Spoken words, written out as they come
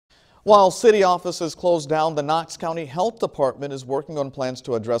While city offices closed down, the Knox County Health Department is working on plans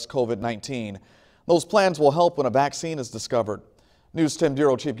to address COVID-19. Those plans will help when a vaccine is discovered. News 10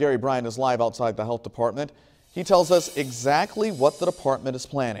 Bureau Chief Gary Bryan is live outside the health department. He tells us exactly what the department is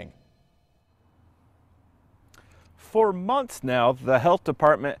planning. For months now, the health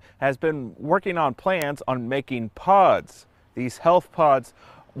department has been working on plans on making pods. These health pods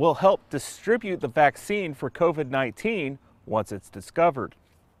will help distribute the vaccine for COVID-19 once it's discovered.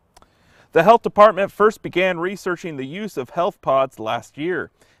 The health department first began researching the use of health pods last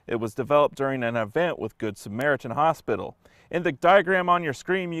year. It was developed during an event with Good Samaritan Hospital. In the diagram on your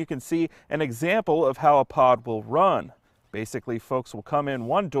screen, you can see an example of how a pod will run. Basically, folks will come in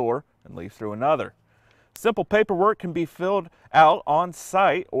one door and leave through another. Simple paperwork can be filled out on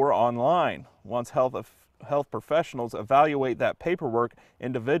site or online. Once health professionals evaluate that paperwork,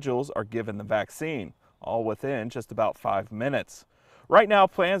 individuals are given the vaccine, all within just about 5 minutes. Right now,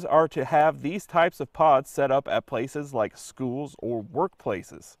 plans are to have these types of pods set up at places like schools or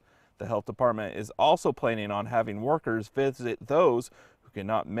workplaces. The health department is also planning on having workers visit those who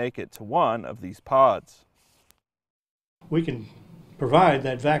cannot make it to one of these pods. We can provide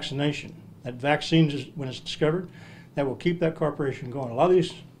that vaccination. That vaccine, when it's discovered, that will keep that corporation going. A lot of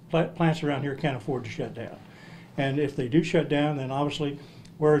these plants around here can't afford to shut down. And if they do shut down, then obviously,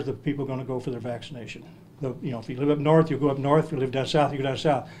 where is the people going to go for their vaccination? If you live up north, you'll go up north. If you live down south, you go down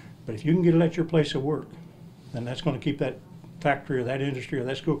south. But if you can get it at your place of work, then that's going to keep that factory or that industry or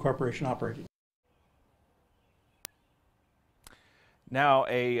that school corporation operating. Now,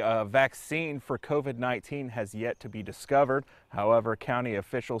 a vaccine for COVID-19 has yet to be discovered. However, county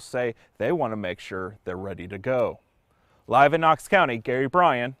officials say they want to make sure they're ready to go. Live in Knox County, Gary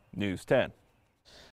Bryan, News 10.